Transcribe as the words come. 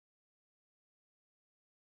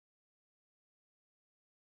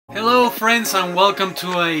Hello friends and welcome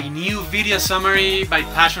to a new video summary by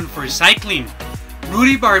Passion for Cycling.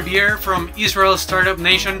 Rudy Barbier from Israel's startup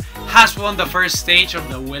nation has won the first stage of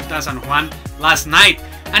the Vuelta San Juan last night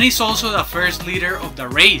and is also the first leader of the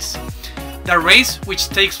race. The race, which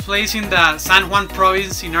takes place in the San Juan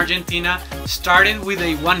province in Argentina, started with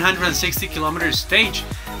a 160-kilometer stage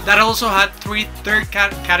that also had three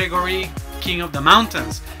third-category King of the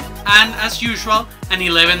Mountains, and as usual, an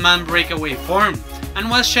 11-man breakaway formed, and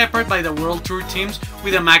was shepherded by the World Tour teams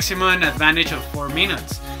with a maximum advantage of 4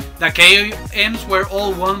 minutes. The KOMs were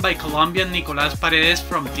all won by Colombian Nicolás Paredes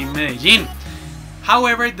from Team Medellin.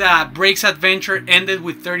 However, the breaks adventure ended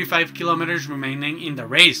with 35 kilometers remaining in the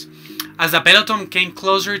race. As the peloton came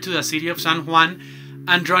closer to the city of San Juan,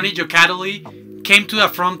 Androni Giocattoli came to the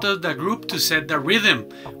front of the group to set the rhythm.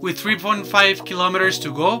 With 3.5 kilometers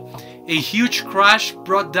to go, a huge crash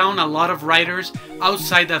brought down a lot of riders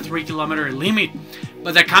outside the 3-kilometer limit,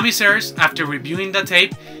 but the commissaires, after reviewing the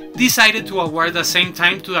tape, decided to award the same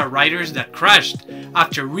time to the riders that crashed,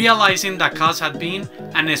 after realizing the cause had been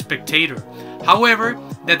a spectator. However,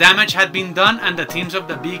 the damage had been done and the teams of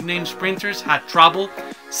the big-name sprinters had trouble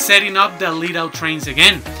setting up the lead-out trains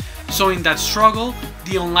again. So in that struggle,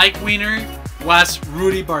 the unlikely winner was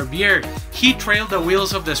Rudy Barbier. He trailed the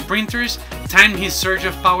wheels of the sprinters, timed his surge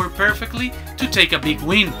of power perfectly to take a big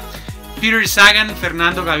win. Peter Sagan,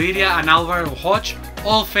 Fernando Gaviria and Álvaro Hoch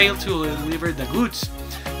all failed to deliver the goods.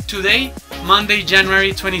 Today, Monday,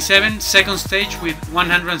 January 27, second stage with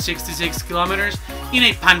 166 kilometers in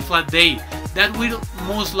a pan-flat day that will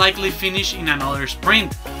most likely finish in another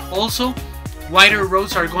sprint. Also, wider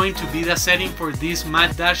roads are going to be the setting for this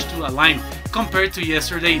mad dash to a line compared to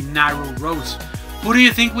yesterday's narrow roads. Who do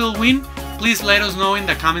you think will win? Please let us know in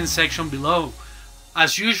the comment section below.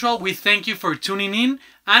 As usual, we thank you for tuning in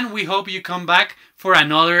and we hope you come back for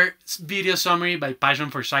another video summary by Passion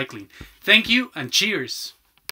for Cycling. Thank you and cheers!